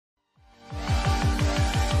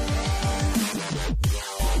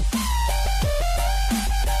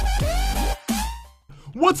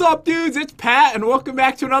What's up, dudes? It's Pat, and welcome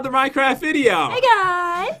back to another Minecraft video. Hey,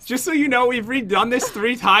 guys! Just so you know, we've redone this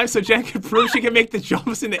 3 times so Jen can prove she can make the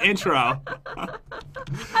jumps in the intro. I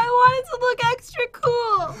wanted to look extra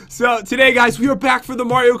cool. So, today, guys, we are back for the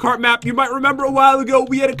Mario Kart map. You might remember a while ago,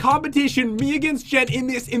 we had a competition, me against Jen in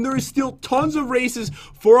this, and there is still tons of races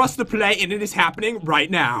for us to play, and it is happening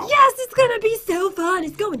right now. Yes, it's gonna be so fun.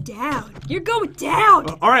 It's going down. You're going down.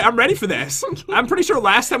 All right, I'm ready for this. I'm pretty sure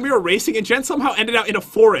last time we were racing, and Jen somehow ended up in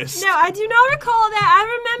a forest. No, I do not recall that. I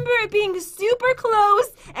remember it being super close,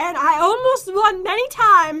 and I almost won many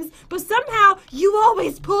times, but somehow you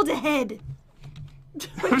always pulled ahead.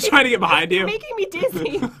 I'm trying to get behind you. Making me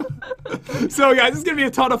dizzy. So, guys, it's going to be a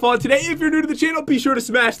ton of fun today. If you're new to the channel, be sure to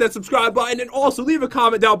smash that subscribe button and also leave a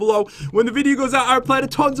comment down below. When the video goes out, I reply to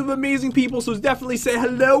tons of amazing people, so definitely say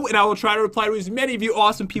hello, and I will try to reply to as many of you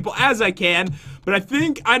awesome people as I can. But I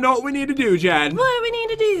think I know what we need to do, Jen. What do we need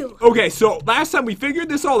to do? Okay, so last time we figured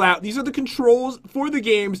this all out. These are the controls for the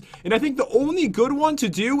games, and I think the only good one to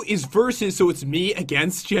do is versus, so it's me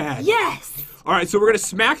against Jen. Yes. Alright, so we're going to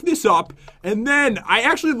smack this up, and then I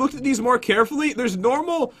actually looked at these more carefully. There's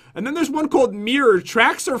normal, and then there's one called mirror.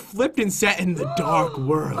 Tracks are flipped and set in the dark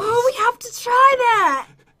world. Oh, we have to try that.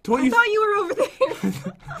 I thought you were over there.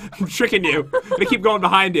 I'm tricking you. I'm going to keep going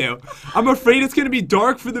behind you. I'm afraid it's going to be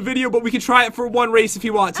dark for the video, but we can try it for one race if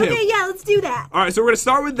you want to. Okay, yeah, let's do that. Alright, so we're going to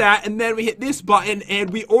start with that, and then we hit this button,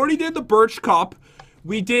 and we already did the Birch Cup.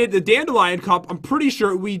 We did the Dandelion Cup. I'm pretty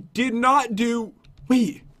sure we did not do...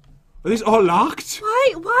 Wait. Are these all locked?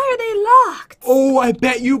 Why are they locked? Oh, I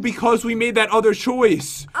bet you because we made that other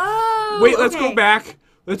choice. Oh, wait, let's go back.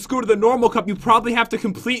 Let's go to the normal cup. You probably have to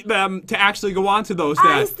complete them to actually go on to those then.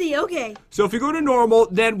 I see, okay. So if you go to normal,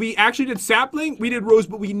 then we actually did sapling, we did rose,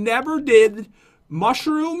 but we never did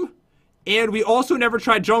mushroom, and we also never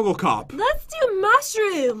tried jungle cup. Let's do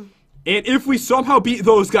mushroom. And if we somehow beat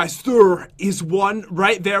those guys, there is one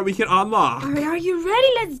right there we can unlock. All right, are you ready?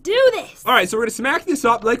 Let's do this. All right, so we're going to smack this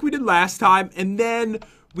up like we did last time, and then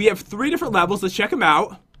we have 3 different levels. Let's check them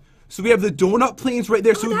out. So we have the donut planes right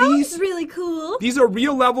there. So that was really cool. These are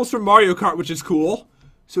real levels from Mario Kart, which is cool.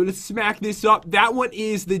 So let's smack this up. That one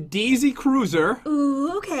is the Daisy Cruiser.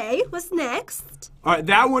 Ooh, okay. What's next? All right,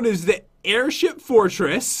 that one is the Airship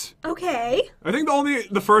Fortress. Okay. I think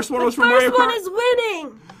the first one was from Mario Kart. The first one is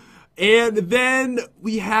winning. And then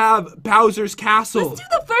we have Bowser's Castle. Let's do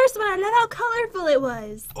the first one. I love how colorful it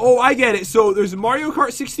was. Oh, I get it. So there's Mario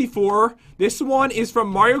Kart 64. This one is from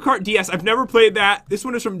Mario Kart DS. I've never played that. This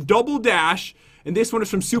one is from Double Dash. And this one is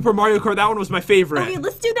from Super Mario Kart. That one was my favorite. Okay,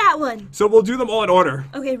 let's do that one. So we'll do them all in order.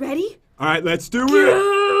 Okay, ready? All right, let's do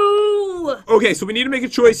Go! it. Okay, so we need to make a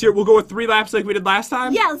choice here. We'll go with 3 laps like we did last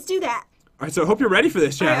time. Yeah, let's do that. All right, so I hope you're ready for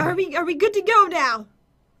this, Jen. All right, are we good to go now?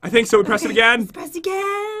 I think so. We press it again. Let's press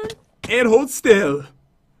again. And hold still.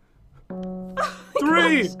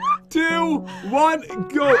 3, 2, 1,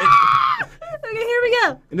 go. Okay, here we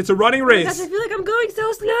go. And it's a running race. Gosh, I feel like I'm going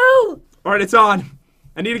so slow. All right, it's on.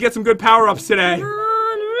 I need to get some good power-ups today.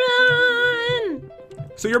 Run.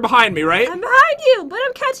 So you're behind me, right? I'm behind you, but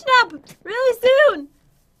I'm catching up really soon.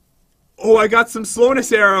 Oh, I got some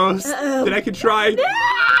slowness arrows that I can try.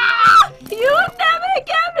 Ah! You never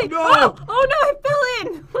get me. No. Oh no, I fell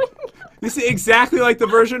in. This is exactly like the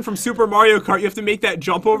version from Super Mario Kart. You have to make that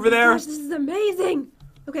jump over there. Gosh, this is amazing.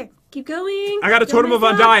 Okay, keep going. I got a totem of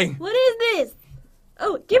undying. What is this?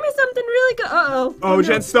 Oh, give me something really good. Uh-oh. Oh, no.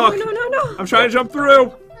 Jen's stuck. No. I'm trying to jump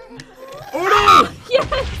through. Oh, no. Yes.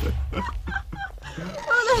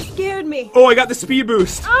 Oh, that scared me. Oh, I got the speed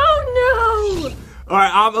boost. Oh, no. All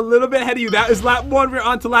right, I'm a little bit ahead of you. That is lap 1. We're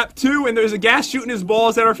on to lap 2, and there's a gas shooting his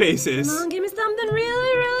balls at our faces. Come on, give me something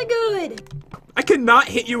really good. I cannot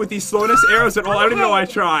hit you with these slowness arrows at all. I don't even know why I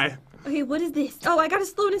try. Okay, what is this? Oh, I got a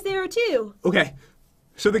slowness arrow too. Okay,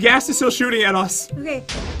 so the gas is still shooting at us. Okay,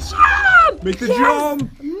 jump! Make the jump.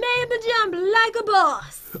 Made the jump like a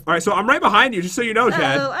boss. All right, so I'm right behind you, just so you know,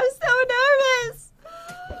 Jen. Oh, I'm so nervous.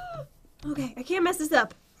 Okay, I can't mess this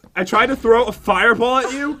up. I tried to throw a fireball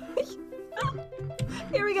at you.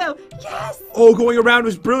 Here we go. Yes! Oh, going around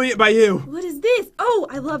was brilliant by you. What is this? Oh,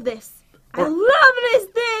 I love this. I love this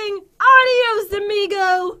thing. Adios,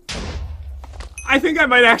 amigo. I think I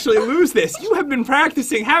might actually lose this. You have been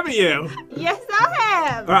practicing, haven't you? Yes, I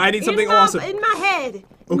have. All right, I need something awesome. In my head.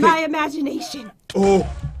 Okay. My imagination. Oh.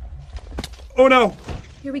 Oh, no.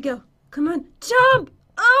 Here we go. Come on. Jump.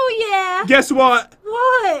 Oh, yeah. Guess what?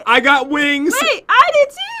 What? I got wings. Wait, I did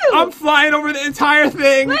too. I'm flying over the entire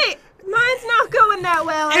thing. Wait, mine's not going that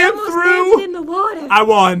well. I And almost through. landed in the water. I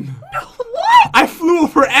won. No, what? I flew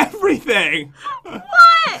over everything.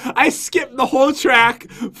 What? I skipped the whole track,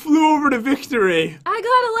 flew over to victory. I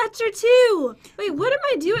got a lecture too. Wait, what am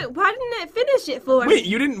I doing? Why didn't I finish it for? Wait,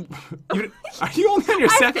 you didn't. Are you only on your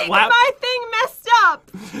second lap? My thing messed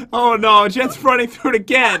up. Oh no, Jen's running through it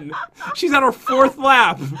again. She's on her 4th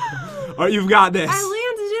lap. All right, you've got this. I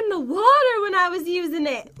landed in the water when I was using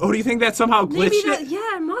it. Oh, do you think that somehow glitched it? Yeah,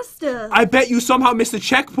 I must have. I bet you somehow missed a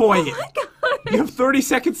checkpoint. Oh my gosh. You have 30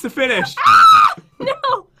 seconds to finish.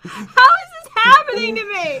 No. How is this happening to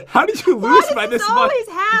me? How did you lose by this much? Always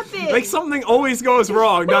happen. Like something always goes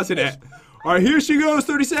wrong, doesn't it? All right, here she goes.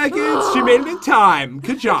 30 seconds. She made it in time.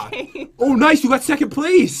 Good job. Okay. Oh, nice. You got 2nd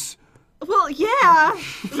place. Well, yeah.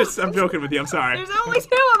 I'm joking with you. I'm sorry. There's only 2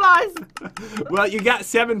 of us. Well, you got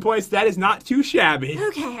 7 points. That is not too shabby.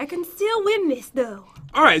 Okay, I can still win this, though.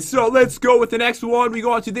 All right, so let's go with the next one. We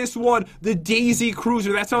go on to this one, the Daisy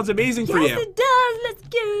Cruiser. That sounds amazing for you. Yes, it does. Let's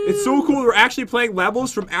go. It's so cool. We're actually playing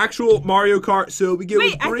levels from actual Mario Kart. So we get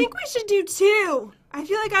Wait, I think we should do 2. I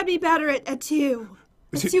feel like I'd be better at 2.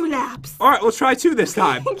 2 laps. All right, let's try 2 this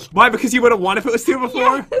time. Why? Because you would have won if it was 2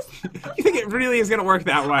 before? Yes. You think it really is going to work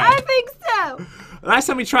that way? I think so. Last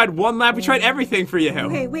time we tried 1 lap, we tried everything for you.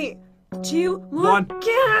 Okay, wait. 2, 1, go!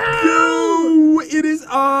 Go! It is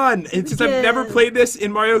on! And since I've never played this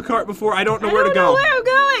in Mario Kart before, I don't know where to go. I don't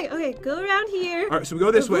know where I'm going. Okay, go around here. All right, so we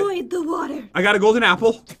go this way. Avoid the water. I got a golden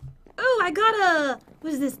apple. Oh, I got a...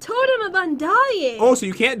 What is this? Totem of Undying. Oh, so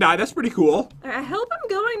you can't die. That's pretty cool. I hope I'm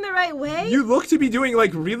going the right way. You look to be doing,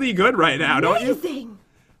 like, really good right now, don't you? Amazing.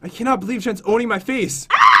 I cannot believe Jen's owning my face.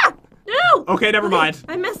 Ah! No! Okay, never mind.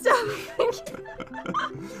 I messed up.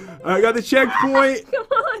 I got the checkpoint. Come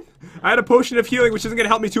on. I had a potion of healing, which isn't going to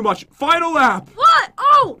help me too much. Final lap. What?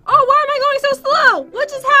 Oh, why am I going so slow? What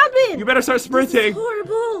just happened? You better start sprinting. This is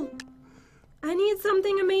horrible. I need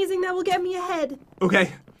something amazing that will get me ahead.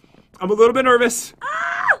 Okay. I'm a little bit nervous.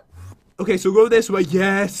 Ah! Okay, so go this way.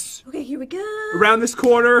 Yes. Okay, here we go. Around this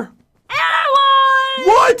corner. And I won!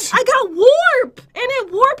 What? I got warp! And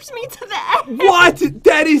it warped me to the end. What?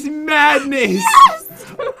 That is madness. Yes!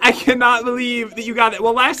 I cannot believe that you got it.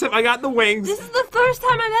 Well, last time I got the wings. This is the first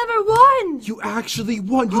time I've ever won. You actually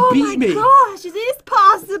won. You beat me. Oh my gosh, it is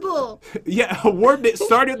possible. Yeah, a warp that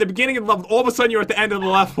started at the beginning of the level. All of a sudden, you're at the end of the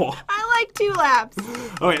level. I like 2 laps.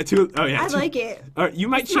 Oh yeah, 2. Oh yeah. I like it. All right, you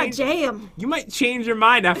might It's my change. jam. You might change your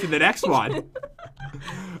mind after the next one.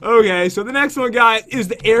 Okay, so the next one, guys, is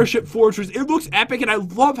the Airship Fortress. It looks epic, and I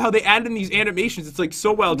love how they added in these animations. It's like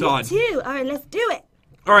so well done. Me too. All right, let's do it.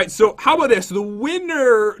 All right, so how about this? The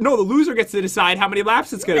loser gets to decide how many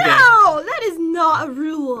laps it's gonna be. No, that is not a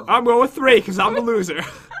rule. I'm going with 3 because I'm the loser.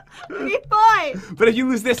 Okay, fine. But if you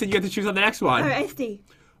lose this, then you get to choose on the next one. All right, I see.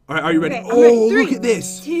 All right, are you ready? Okay, I'm ready. Oh, 3, look at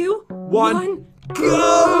this. 2, 1.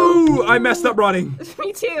 Go! I messed up running.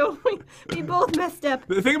 Me too. We both messed up.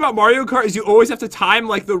 The thing about Mario Kart is you always have to time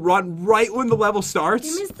like the run right when the level starts.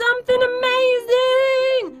 Give me something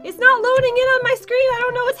amazing. It's not loading in on my screen. I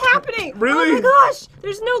don't know what's happening. Really? Oh my gosh.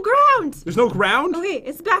 There's no ground. There's no ground? Okay,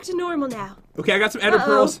 it's back to normal now. Okay, I got some ender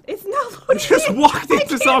pearls. It's not loading. You just walked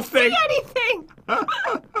into something. I can't see anything.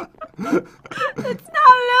 It's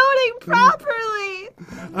not loading properly.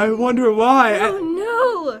 I wonder why. Oh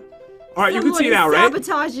no. All right, you can see Someone now, is right?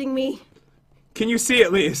 sabotaging me. Can you see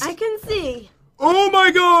at least? I can see. Oh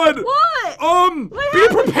my god! What? What Be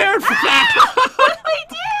happened? prepared for that! What do we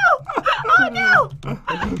do? Oh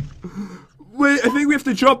no! Wait, I think we have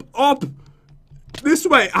to jump up this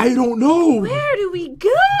way. I don't know. Where do we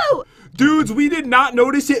go? Dudes, we did not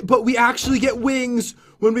notice it, but we actually get wings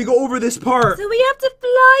when we go over this part. So we have to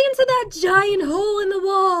fly into that giant hole in the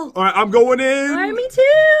wall. All right, I'm going in. Alright, me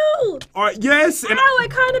too. All right, yes. And Ow, I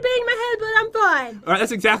kind of banged my head, but I'm fine. all right,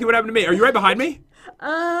 that's exactly what happened to me. Are you right behind me?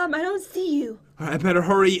 I don't see you. All right, I better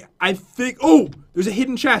hurry. I think. Oh, there's a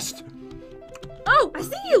hidden chest. Oh, I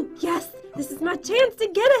see you. Yes, this is my chance to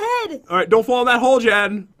get ahead. All right, don't fall in that hole,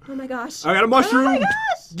 Jen. Oh my gosh. I got a mushroom. Oh my gosh.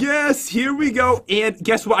 Yes, here we go. And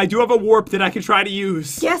guess what? I do have a warp that I can try to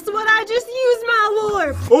use. Guess what? I just used my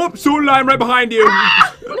warp. Oh, so did I. I'm right behind you.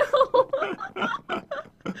 No.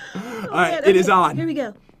 All right, it is on. Here we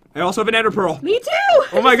go. I also have an ender pearl. Me too.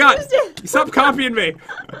 Oh my god. Used it. Stop copying me.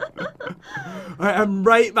 All right, I'm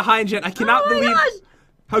right behind Jen. I cannot Oh my believe gosh.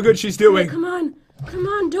 how good she's doing. Come on. Come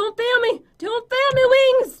on. Don't fail me. Don't fail me,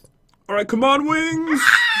 wings. All right, come on, wings.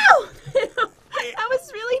 Ow! That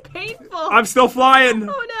was really painful. I'm still flying.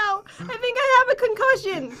 Oh no. I think I have a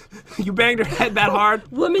concussion. You banged her head that hard.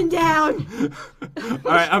 Woman down. All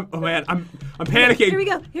right, oh man, I'm panicking. Here we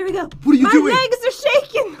go. Here we go. What are you doing? My legs are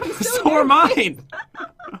shaking. I'm So are mine.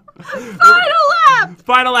 Final lap.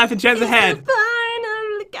 Final lap and Jen's ahead. Final.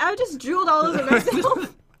 I just drooled all over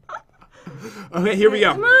myself. Okay, here we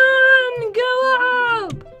go. Come on, go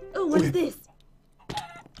up. What's this?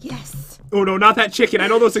 Yes. Oh no, not that chicken. I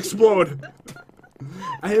know those explode.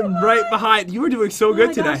 I am right behind. You were doing so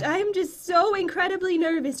good today. Gosh, I am just so incredibly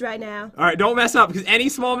nervous right now. All right, don't mess up because any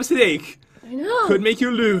small mistake could make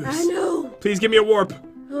you lose. I know. Please give me a warp.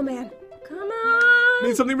 Oh man. Come on.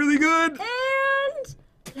 Need something really good. And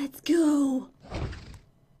let's go.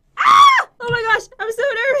 Ah! Oh my gosh, I'm so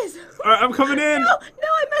nervous. All right, I'm coming in. No,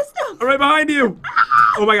 I messed up. I'm right behind you.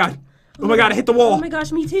 Oh my god. Oh my god, I hit the wall. Oh my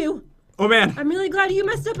gosh, me too. Oh man. I'm really glad you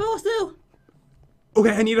messed up also.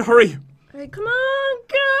 Okay, I need to hurry. All right, come on,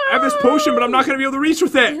 go. I have this potion, but I'm not going to be able to reach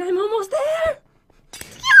with it. And I'm almost there.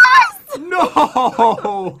 Yes! No!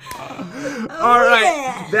 All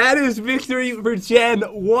right, that is victory for Jen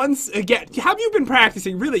once again. Have you been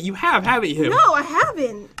practicing? Really, you have, haven't you? No, I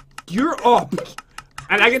haven't. You're up.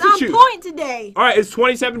 And I get to On choose. point today. All right, it's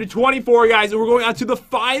 27-24, guys, and we're going on to the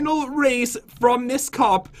final race from this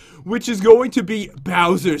cup, which is going to be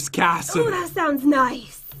Bowser's Castle. Oh, that sounds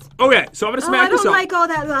nice. Okay, so I'm gonna smack this up. I don't like all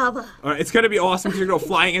that lava. All right, it's gonna be awesome because you're gonna go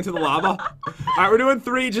flying into the lava. All right, we're doing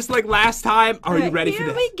 3 just like last time. Are you ready for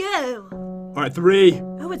this? Here we go. All right, 3.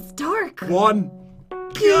 Oh, it's dark. 1.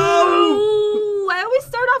 Go! I always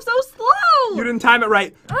start off so slow. You didn't time it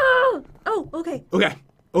right. Oh, okay. Okay.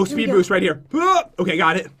 Oh, speed boost right here. Okay,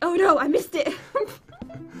 got it. Oh no, I missed it.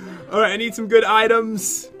 All right, I need some good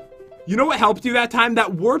items. You know what helped you that time?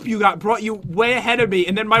 That warp you got brought you way ahead of me,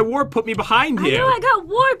 and then my warp put me behind you. I know, I got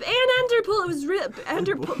warp and ender pearl. It was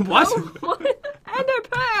What? Ender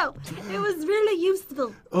pearl. It was really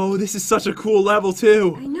useful. Oh, this is such a cool level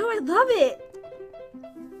too. I know, I love it.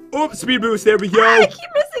 Oh, speed boost. There we go. I keep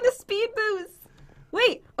missing the speed boost.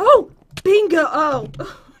 Wait. Oh, bingo. Oh.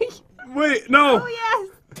 Wait, no. Oh yes.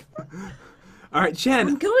 All right, Jen.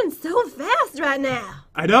 I'm going so fast right now.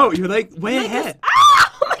 I know, you're like way ahead. Ah!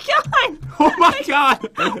 Oh my god! Oh my god!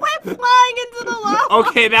 I went flying into the lava.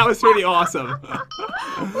 Okay, that was pretty awesome.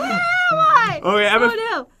 Where am I? Okay, I have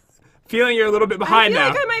no. feeling you're a little bit behind now.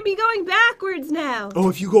 I feel like I might be going backwards now. Oh,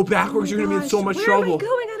 if you go backwards, you're gonna be in so much trouble. Where am I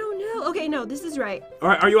going? I don't know. Okay, no, this is right. All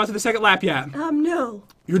right, are you on to the second lap yet? No.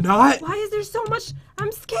 You're not? Why is there so much?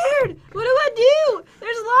 I'm scared. What do I do?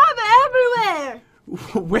 There's lava everywhere.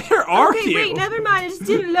 Where are you? Okay, wait, never mind. It just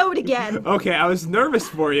didn't load again. Okay, I was nervous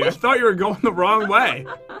for you. I thought you were going the wrong way.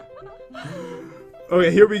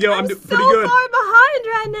 Okay, here we go. I'm pretty good. so far behind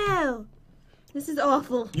right now. This is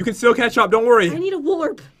awful. You can still catch up. Don't worry. I need a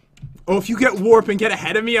warp. Oh, if you get warp and get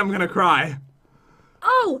ahead of me, I'm gonna cry.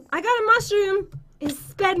 Oh, I got a mushroom. It's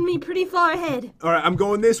sped me pretty far ahead. All right, I'm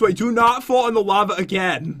going this way. Do not fall in the lava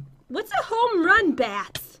again. What's a home run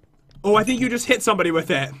bat? Oh, I think you just hit somebody with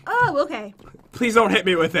it. Oh, okay. Please don't hit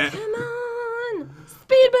me with it. Come on.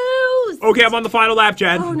 Speed boost. Okay, I'm on the final lap,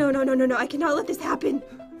 Jen. Oh, no. I cannot let this happen.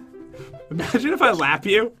 Imagine if I lap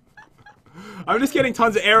you. I'm just getting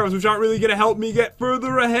tons of arrows, which aren't really going to help me get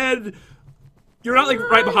further ahead. You're not, like,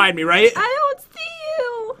 right behind me, right? I don't see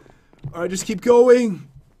you. All right, just keep going.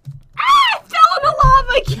 Ah, I fell in the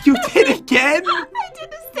lava again. You did again? I did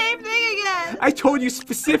the same thing again. I told you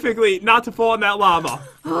specifically not to fall in that lava.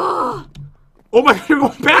 Oh. Oh my god, you're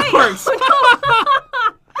going backwards!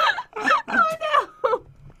 Oh no!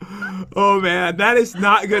 Oh man, that is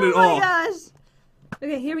not good at all. Oh my gosh.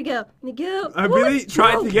 Okay, here we go. Go. I really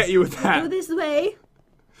tried to get you with that. Go this way.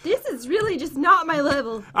 This is really just not my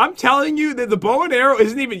level. I'm telling you that the bow and arrow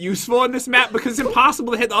isn't even useful in this map because it's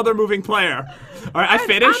impossible to hit the other moving player. Alright, I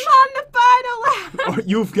finished. I'm on the final lap. Oh,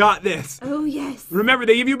 you've got this. Oh yes. Remember,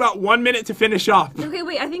 they give you about 1 minute to finish up. Okay,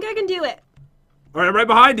 wait, I think I can do it. Alright, I'm right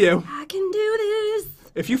behind you. I can do this.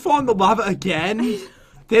 If you fall in the lava again,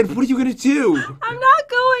 then what are you gonna do? I'm not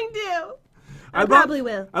going to. I probably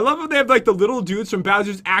will. I love how they have like the little dudes from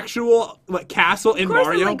Bowser's actual like castle in Mario. Of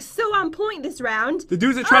course, I'm like so on point this round. The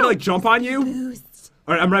dudes that try to like jump on you. Boost.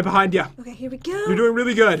 All right, I'm right behind you. Okay, here we go. You're doing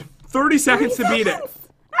really good. 30 seconds to beat it.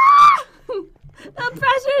 Ah! The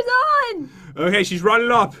pressure's on. Okay, she's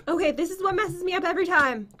running up. Okay, this is what messes me up every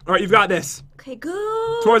time. All right, you've got this. Okay,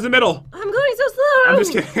 go. Towards the middle. I'm going so slow. I'm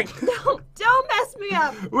just kidding. Don't mess me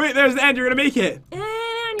up. Wait, there's the end. You're gonna make it.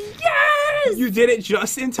 And yes! You did it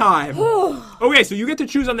just in time. Okay, so you get to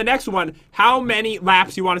choose on the next one how many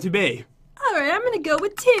laps you want it to be. All right, I'm gonna go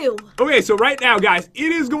with 2. Okay, so right now, guys,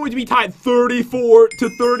 it is going to be tied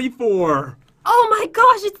 34-34. Oh my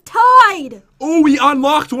gosh, it's tied. Oh, we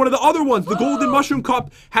unlocked one of the other ones. The golden mushroom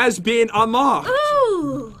cup has been unlocked.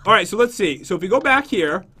 Ooh. All right, so let's see. So if we go back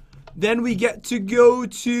here, then we get to go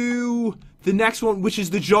to the next one, which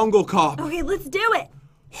is the jungle cup. Okay, let's do it.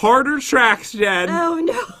 Harder tracks, Jen. Oh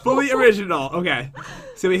no. Fully original. Okay.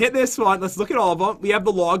 So we hit this one. Let's look at all of them. We have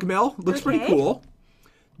the log mill. Looks pretty cool.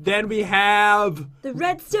 Then we have the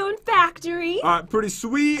redstone factory. pretty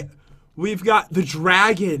sweet. we've got the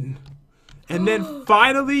dragon. And then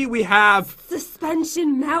finally we have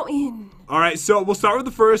Suspension Mountain. all right, so we'll start with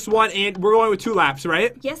the first one, and we're going with 2 laps,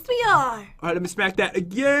 right? Yes, we are. All right, let me smack that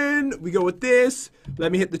again. We go with this.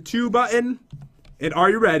 Let me hit the 2 button. And are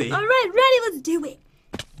you ready? All right, ready. Let's do it.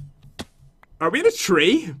 Are we in a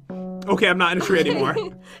tree? Okay, I'm not in a tree anymore.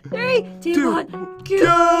 3, 2, 2, 1, go!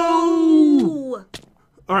 go!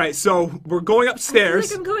 All right, so we're going I upstairs.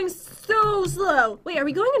 feel like I'm going so slow. Wait, are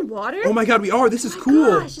we going in water? Oh my god, we are. This is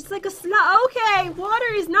cool. Gosh, it's like a slide. Okay, water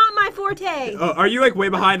is not my forte. Are you like way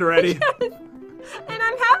behind already? And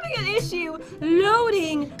I'm having an issue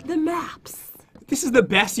loading the maps. This is the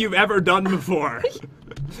best you've ever done before.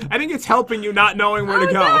 I think it's helping you not knowing where to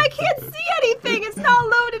go. No, I can't see anything. It's not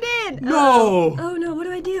loaded in. No. Oh no, what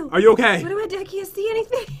do I do? Are you okay? What do I do? I can't see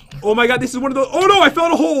anything. Oh my god, this is one of those. Oh no, I fell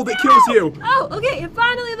in a hole that kills you. Oh, okay, it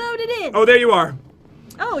finally loaded in. Oh, there you are.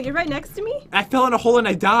 Oh, you're right next to me? I fell in a hole and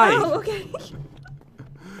I died. Oh, okay.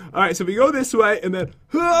 All right, so we go this way and then.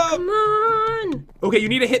 Come on. Okay, you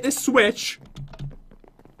need to hit this switch.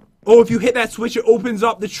 Oh, if you hit that switch, it opens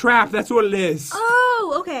up the trap. That's what it is.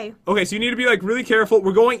 Oh, okay. Okay, so you need to be like really careful.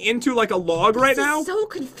 We're going into like a log right This now. is so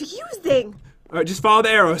confusing. All right, just follow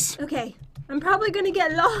the arrows. Okay, I'm probably gonna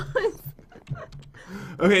get lost.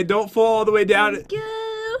 Okay, don't fall all the way down.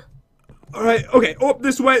 Go. All right, okay, up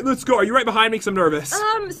this way. Let's go. Are you right behind me? Because I'm nervous.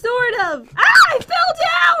 Sort of. Ah, I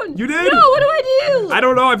fell down. You did? No, what do I do? I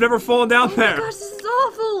don't know. I've never fallen down Oh there. my gosh, this is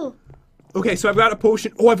awful. Okay, so I've got a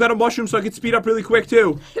potion. Oh, I've got a mushroom so I can speed up really quick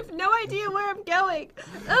too. I have no idea where I'm going.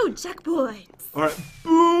 Oh, checkpoints. All right,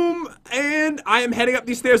 boom, and I am heading up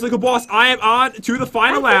these stairs like a boss. I am on to the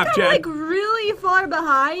final lap, I'm Jen. like really far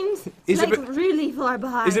behind. Is it like really far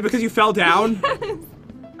behind. Is it because you fell down?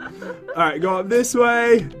 All right, go up this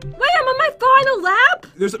way. Wait, I'm on my final lap?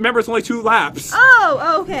 Remember, it's only 2 laps.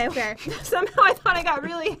 Oh, okay. Somehow I thought I got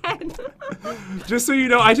really ahead. Just so you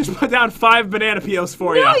know, I just put down 5 banana peels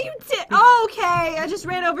for you. No, you did. Oh, okay, I just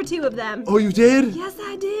ran over 2 of them. Oh, you did? Yes,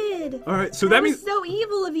 I did. All right, so That that was means. so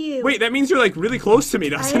evil of you. Wait, that means you're like really close to me, I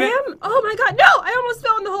doesn't it? am? Oh my god, no! I almost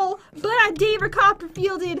fell in the hole, but I David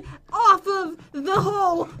Copperfielded off of the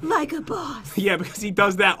hole like a boss. Yeah, because he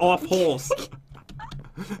does that off holes.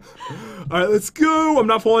 All right, let's go. I'm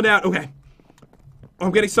not falling down. Okay.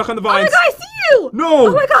 I'm getting stuck on the Oh my vines. god, I see you! No!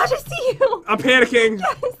 Oh my gosh, I see you! I'm panicking.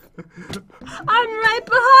 Yes. I'm right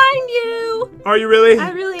behind you! Are you really? I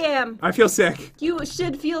really am. I feel sick. You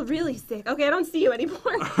should feel really sick. Okay, I don't see you anymore.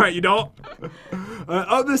 All right, you don't?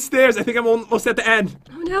 Up the stairs. I think I'm almost at the end.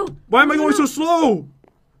 Oh no. Why am I No, going no. so slow?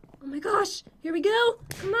 Oh my gosh, here we go.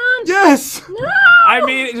 Come on. Yes! No! I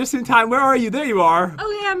made it just in time. Where are you? There you are.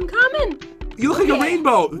 Okay, I'm coming. You look like a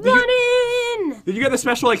rainbow. Run in! Did you get the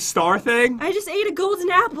special like star thing? I just ate a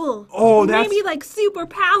golden apple. Oh, It that's- made me like super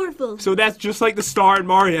powerful. So that's just like the star in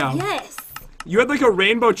Mario. Yes. You had like a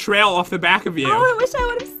rainbow trail off the back of you. Oh, I wish I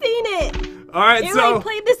would have seen it. All right, And so. I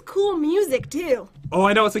played this cool music too. Oh,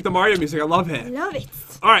 I know. It's like the Mario music. I love I it. love it.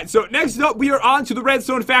 All right, so next up, we are on to the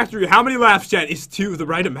Redstone Factory. How many laps, Jen? Is 2 the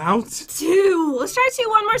right amount? 2. Let's try 2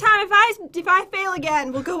 one more time. If I fail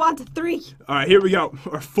again, we'll go on to 3. All right, here we go.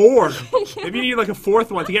 Or 4. Maybe you need like a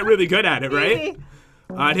 4th one to get really good at it, right? Maybe.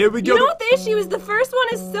 All right, here we go. You know what the issue is? The first one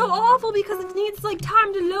is so awful because it needs like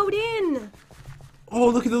time to load in. Oh,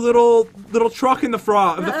 look at the little truck in the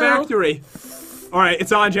front of the Uh-oh. factory. All right,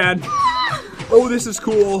 it's on, Jen. Oh, this is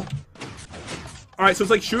cool. All right, so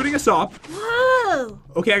it's like shooting us up. Whoa.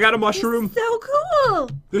 Okay, I got a mushroom. So cool.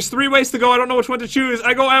 There's 3 ways to go. I don't know which one to choose.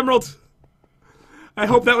 I go emerald. I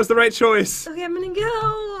hope that was the right choice. Okay, I'm gonna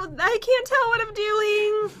go. I can't tell what I'm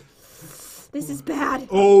doing. This is bad.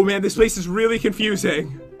 Oh man, this place is really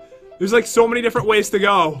confusing. There's like so many different ways to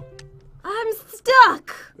go. I'm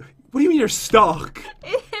stuck. What do you mean you're stuck?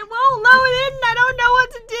 It won't load in and I don't know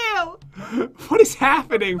what to do. What is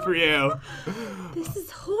happening for you? This is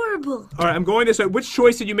horrible. All right, I'm going this way. Which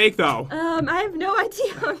choice did you make though? I have no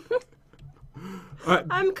idea. All right.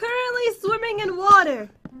 I'm currently swimming in water.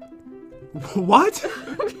 What?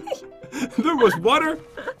 There was water?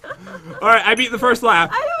 All right, I beat the first lap.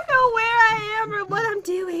 I don't know where I am or what I'm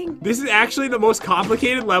doing. This is actually the most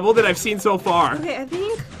complicated level that I've seen so far. Okay, I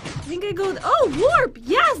think I go. Oh, warp!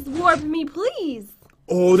 Yes, warp me, please.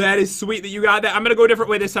 Oh, that is sweet that you got that. I'm gonna go a different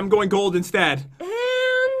way this time. I'm going gold instead.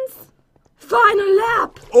 And final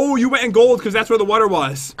lap. Oh, you went in gold because that's where the water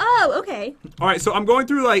was. Oh, okay. All right, so I'm going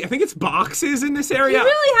through like I think it's boxes in this You area.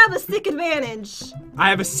 really have a sick advantage. I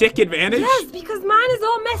have a sick advantage. Yes, because mine is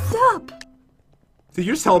all messed up. Did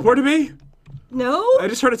you just teleport to me? No. I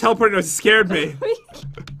just heard a teleport and it scared me.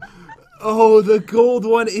 Oh, the gold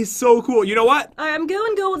one is so cool. You know what? All right, I'm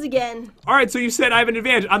going gold again. All right, so you said I have an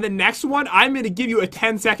advantage. On the next one, I'm going to give you a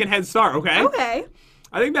 10-second head start, okay? Okay.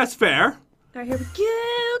 I think that's fair. All right, here we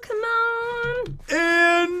go. Come on.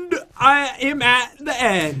 And I am at the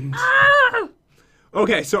end. Ah!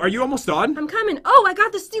 Okay, so are you almost done? I'm coming. Oh, I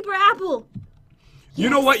got the super apple. You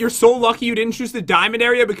know what? You're so lucky you didn't choose the diamond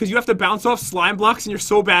area because you have to bounce off slime blocks and you're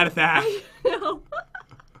so bad at that. No.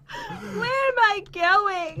 Where am I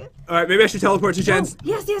going? All right, maybe I should teleport to Jen's. Oh,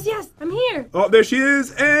 yes. I'm here. Oh, there she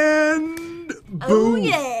is, and boom. Oh,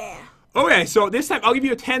 yeah. Okay, so this time I'll give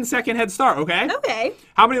you a 10-second head start, okay? Okay.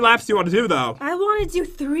 How many laps do you want to do, though? I want to do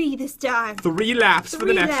 3 this time. 3 laps for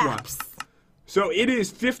the next laps. one. So it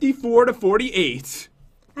is 54 to 48.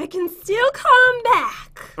 I can still come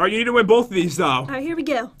back. All right, you need to win both of these, though. All right, here we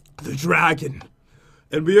go. The dragon.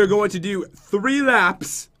 And we are going to do 3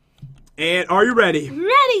 laps. And are you ready?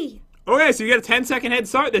 Ready. Okay, so you get a 10-second head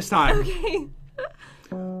start this time. Okay.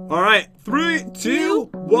 All right, 3, 2,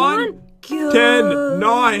 1, go. 10,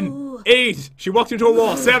 9, 8. She walked into a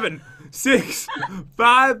wall. 7, 6,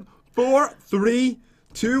 5, 4, 3,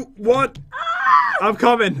 2, 1. I'm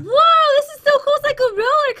coming. Whoa, this is so cool. It's like a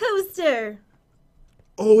roller coaster.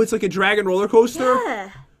 Oh, it's like a dragon roller coaster?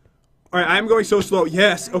 Yeah. All right, I'm going so slow.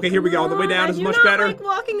 Yes. Okay, here we go. On the way down is much better. Like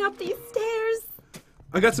walking up these stairs.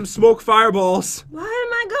 I got some smoke fireballs. Why am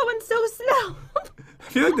I going so slow? I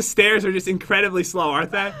feel like the stairs are just incredibly slow,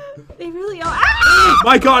 aren't they? They really are. Ah!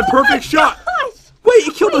 My God, perfect shot. Gosh. Wait,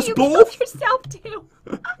 you killed us you both? Killed yourself too.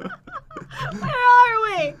 Where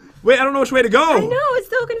are we? Wait, I don't know which way to go. I know, it's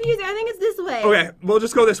so confusing. I think it's this way. Okay, we'll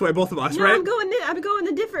just go this way, both of us, No, right? I'm going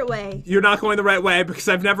the different way. You're not going the right way because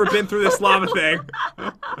I've never been through this lava thing.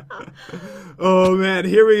 Oh, man,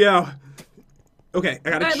 here we go. Okay, I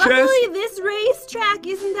got a chest. Luckily, this racetrack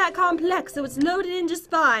isn't that complex, so it's loaded in just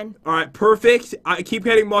fine. All right, perfect. I keep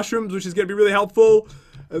hitting mushrooms, which is going to be really helpful.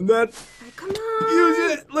 And then Right, come on.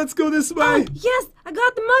 use it. Let's go this way. Oh, yes, I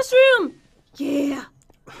got the mushroom. Yeah.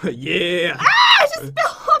 Yeah. Ah, I just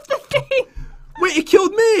fell off the thing. Wait, it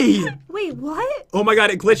killed me. Wait, what? Oh my God,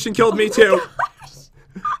 it glitched and killed me too. Gosh.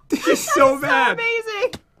 This is so That's bad.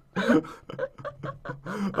 So amazing.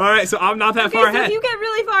 All right, so I'm not that Okay, far so ahead. if you get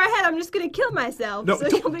really far ahead, I'm just gonna kill myself. No, so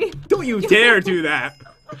don't you dare do that.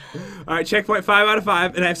 All right, checkpoint 5 out of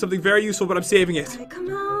 5, and I have something very useful, but I'm saving it. All right, come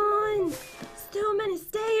on. So many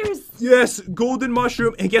stairs. Yes, golden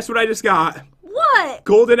mushroom, and guess what I just got? What?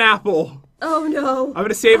 Golden apple. Oh no. I'm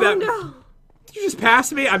gonna save that. Oh no. Did you just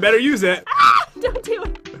pass me? I better use it. Ah, don't do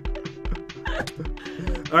it.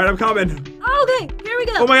 All right, I'm coming. Okay, here we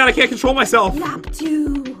go. Oh my God, I can't control myself. Lap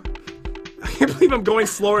 2. I can't believe I'm going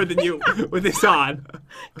slower than you with this on.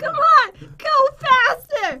 Come on, go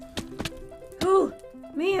faster. Oh,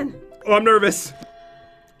 man. Oh, I'm nervous.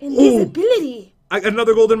 Invisibility. I got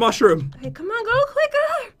another golden mushroom. Okay, come on, go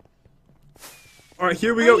quicker. All right,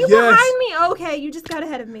 here we Are go. you Yes. behind me? Okay, you just got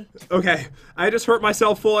ahead of me. Okay, I just hurt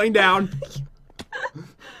myself falling down.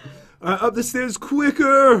 Up the stairs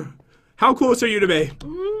quicker. How close are you to me?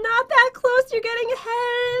 Not that close. You're getting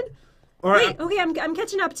ahead. All right, Wait, okay, I'm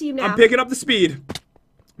catching up to you now. I'm picking up the speed.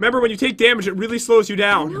 Remember, when you take damage, it really slows you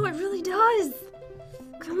down. No, it really does.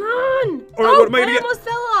 Come on. All right, what am I gonna get? almost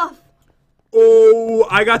fell off. Oh,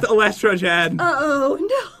 I got the Electra, Jen. Uh-oh,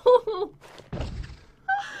 no.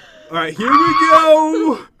 All right, here we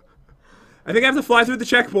go. I think I have to fly through the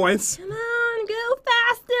checkpoints. Come on, go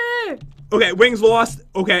faster. Okay, wings lost.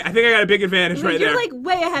 Okay, I think I got a big advantage right You're there. like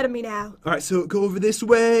way ahead of me now. All right, so go over this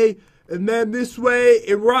way, and then this way,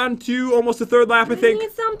 and we're on to almost the 3rd lap, I I think.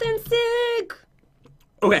 need something sick.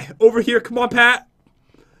 Okay, over here. Come on, Pat.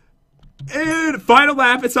 And final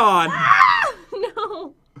lap, it's on. Ah,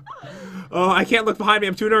 no. Oh, I can't look behind me.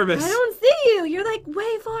 I'm too nervous. I don't see you. You're like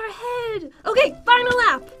way far ahead. Okay, final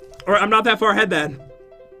lap. All right, I'm not that far ahead then.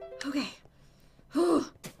 Okay. You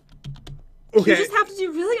Okay. just have to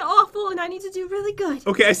do really awful, and I need to do really good.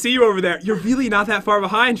 Okay, I see you over there. You're really not that far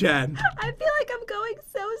behind, Jen. I feel like I'm going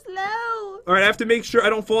so slow. All right, I have to make sure I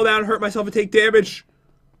don't fall down and hurt myself and take damage.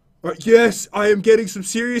 All right, yes, I am getting some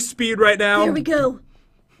serious speed right now. There we go.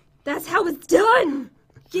 That's how it's done.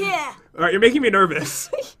 Yeah. All right, you're making me nervous.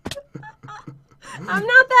 I'm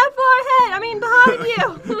not that far ahead. I mean, behind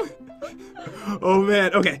you. Oh,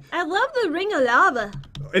 man. Okay, I love the ring of lava.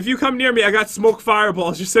 if you come near me, I got smoke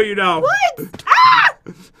fireballs, just so you know. What? Ah!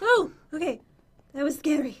 Oh, okay. That was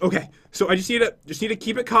scary. Okay, so I just need to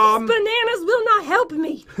keep it calm. Bananas will not help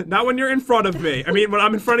me. Not when you're in front of me. I mean, when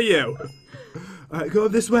I'm in front of you. All right, go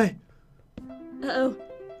this way. Uh-oh.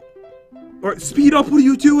 All right, speed up. What are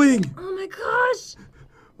you doing? Oh my gosh.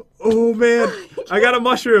 Oh, man. I got a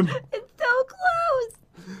mushroom. It's so close.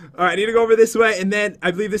 All right, I need to go over this way, and then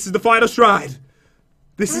I believe this is the final stride.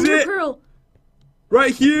 This is it. Pearl.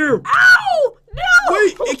 Right here. Ow! No!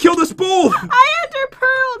 Wait, it killed us both. I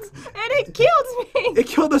underpearled, and it killed me. It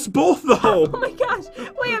killed us both, though. Oh my gosh!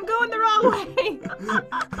 Wait, I'm going the wrong way.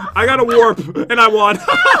 I got a warp, and I won.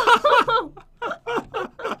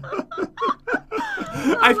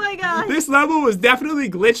 Oh my gosh! This level was definitely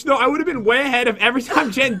glitched, though. I would have been way ahead if every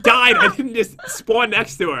time Jen died, I didn't just spawn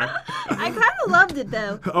next to her. I kind of loved it,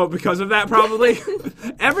 though. Oh, because of that, probably?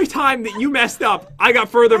 Every time that you messed up, I got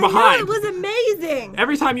further behind. It was amazing.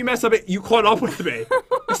 Every time you messed up, you caught up with me.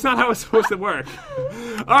 It's not how it's supposed to work.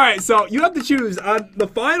 All right, so you have to choose on the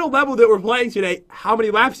final level that we're playing today, how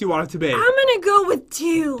many laps you want it to be. I'm going to go with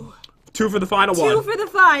 2. 2 for the final one. 2 for the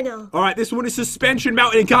final. All right, this one is Suspension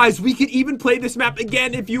Mountain. And guys, we can even play this map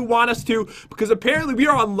again if you want us to, because apparently we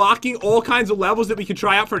are unlocking all kinds of levels that we can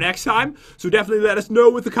try out for next time. So definitely let us know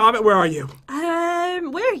with the comment. Where are you?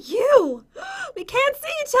 Where are you? We can't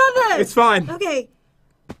see each other. It's fine. Okay.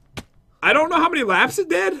 I don't know how many laps it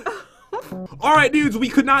did. All right, dudes, we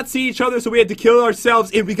could not see each other, so we had to kill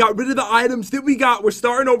ourselves, and we got rid of the items that we got. We're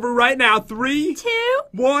starting over right now. 3, 2,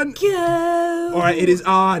 1, go. All right, it is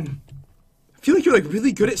on. I feel like you're like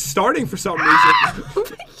really good at starting for some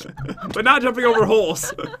reason, but not jumping over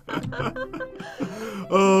holes.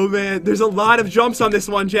 Oh man, there's a lot of jumps on this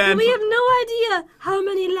one, Jen. We have no idea how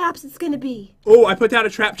many laps it's gonna be. Oh, I put down a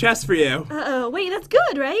trap chest for you. Uh-oh, wait, that's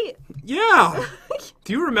good, right? Yeah.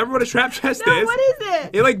 Do you remember what a trap chest No, is? what is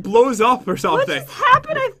it? It like blows up or something. What just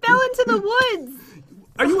happened? I fell into the woods.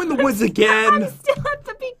 Are you in the woods again? I'm still at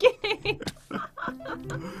the beginning.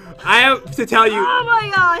 I have to tell you, oh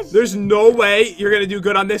my gosh. There's no way you're going to do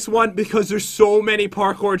good on this one because there's so many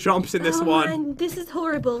parkour jumps in this one. Man, this is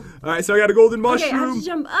horrible. Alright, so I got a golden mushroom. Okay, I have to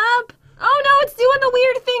jump up. Oh no, it's doing the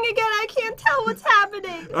weird thing again. I can't tell what's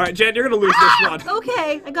happening. Alright, Jen, you're going to lose this one.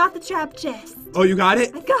 Okay, I got the trap chest. Oh, you got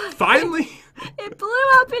it? I got it. Finally? It blew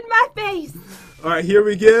up in my face. Alright, here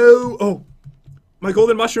we go. Oh, my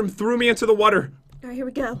golden mushroom threw me into the water. Alright, here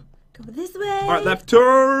we go. Go this way. Alright, left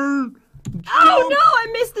turn. Oh no, I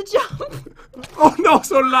missed the jump. Oh no,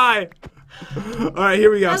 so did I. Alright,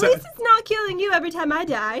 here we go. At least it's not killing you every time I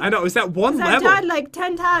die. I know, is that one level? I've died like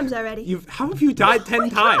 10 times already. How have you died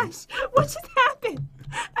 10 times? Gosh, what just happened?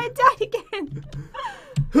 I died again.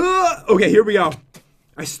 Okay, here we go.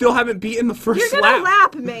 I still haven't beaten the first lap. You're gonna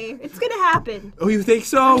lap me. It's gonna happen. Oh, you think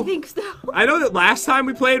so? I think so. I know that last time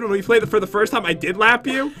we played, when we played for the first time, I did lap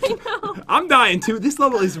you. I know. I'm dying too. This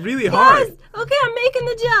level is really hard. Yes. Okay, I'm making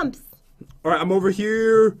the jumps. Alright, I'm over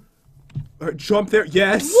here. Alright, jump there.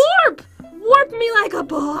 Yes. Warp! Warp me like a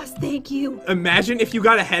boss, thank you. Imagine if you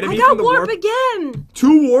got ahead of me I from the got warp. warp again.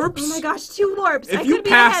 2 warps? Oh my gosh, 2 warps. If I you could be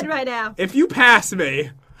pass, ahead right now. If you pass me.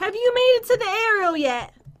 Have you made it to the arrow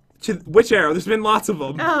yet? To which arrow? There's been lots of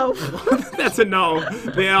them. Oh. That's a no.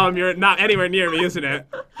 You're not anywhere near me, isn't it?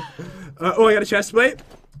 Oh, I got a chest plate.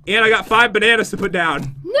 And I got 5 bananas to put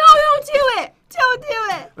down. No, don't do it. Don't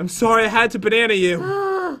do it. I'm sorry I had to banana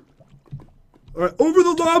you. Alright, over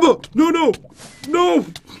the lava. No.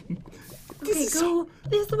 Okay, go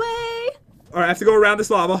this way. Alright, I have to go around this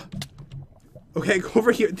lava. Okay, go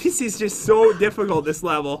over here. This is just so difficult, this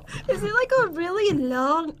level. Is it like a really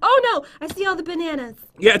long... Oh no, I see all the bananas.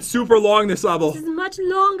 Yeah, it's super long, this level. This is much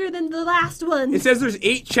longer than the last one. It says there's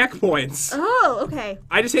 8 checkpoints. Oh, okay.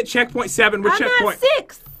 I just hit checkpoint 7. Which checkpoint? I'm at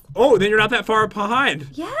 6. Oh, then you're not that far behind.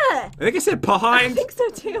 Yeah. I think I said behind. I think so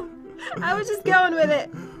too. I was just going with it.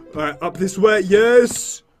 Alright, up this way.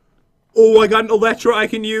 Yes. Oh, I got an Electro I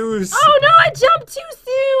can use. Oh no, I jumped too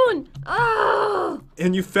soon. Oh.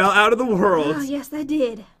 And you fell out of the world. Oh, yes, I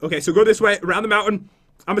did. Okay, so go this way, around the mountain.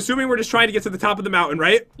 I'm assuming we're just trying to get to the top of the mountain,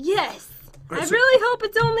 right? Yes. Right, I really hope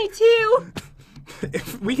it's only 2.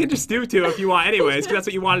 We can just do 2 if you want anyways, because that's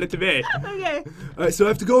what you wanted it to be. Okay. Alright, so I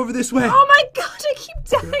have to go over this way. Oh my gosh, I keep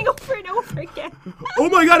dying over and over again. Oh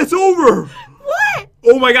my god, it's over! What?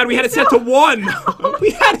 Oh my god, we had it set to 1!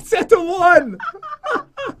 We had it set to 1!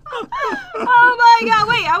 Oh my god,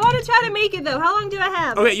 wait, I want to try to make it though. How long do I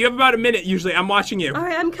have? Okay, you have about a minute usually. I'm watching you.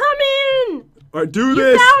 Alright, I'm coming! Alright, do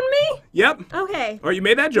this! You found me? Yep. Okay. Alright, you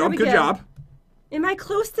made that jump. Good job. Am I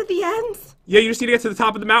close to the end? Yeah, you just need to get to the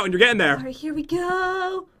top of the mountain. You're getting there. Alright, here we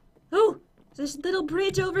go. Oh, there's a little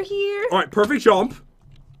bridge over here. Alright, perfect jump.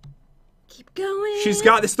 Keep going. She's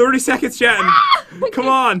got this. 30 seconds, Jen. Ah! Come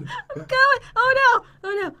on. I'm going. Oh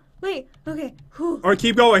no. Wait, okay. Whew. Alright,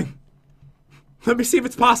 keep going. Let me see if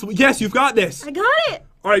it's possible. Yes, you've got this. I got it.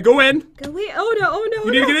 Alright, go in. Go in. Oh no.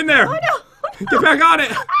 You need to get in there. Oh no. Get back on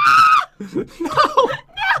it. No.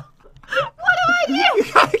 What do I do?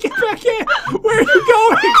 You gotta get back in. Where are you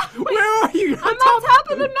going? Where are you? I'm on top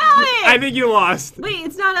of the mountain. I think you lost. Wait,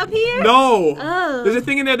 it's not up here? No. Oh. There's a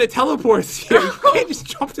thing in there that teleports you. You can't just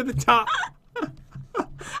jump to the top.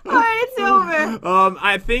 Alright, it's over.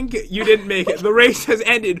 I think you didn't make it. The race has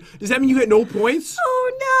ended. Does that mean you get no points?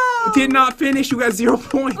 Oh no. Did not finish. You got 0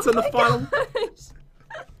 points on the final. Gosh.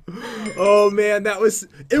 Oh man, that was.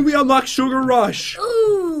 And we unlocked Sugar Rush.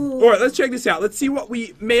 Ooh. Alright, let's check this out. Let's see what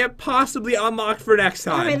we may have possibly unlocked for next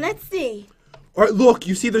time. Alright, let's see. Alright, look,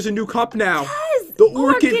 you see there's a new cup now. Yes, The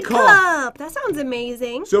Orchid Cup. That sounds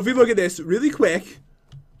amazing. So if we look at this really quick,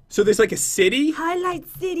 so there's like a city, Highlight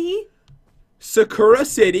City. Sakura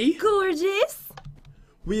City, Gorgeous.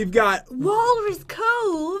 we've got, Walrus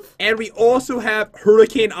Cove. and we also have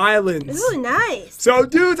Hurricane Islands. Ooh, nice. So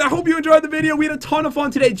dudes, I hope you enjoyed the video. We had a ton of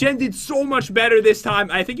fun today. Jen did so much better this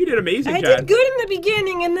time. I think you did amazing, I Jen. did good in the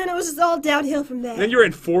beginning, and then it was just all downhill from there. Then you're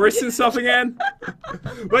in forests and stuff again.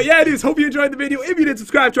 But yeah, dudes, hope you enjoyed the video. If you did,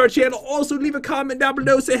 subscribe to our channel. Also, leave a comment down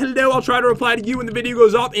below. Say hello. I'll try to reply to you when the video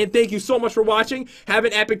goes up. And thank you so much for watching. Have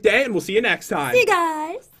an epic day, and we'll see you next time. See you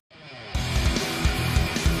guys.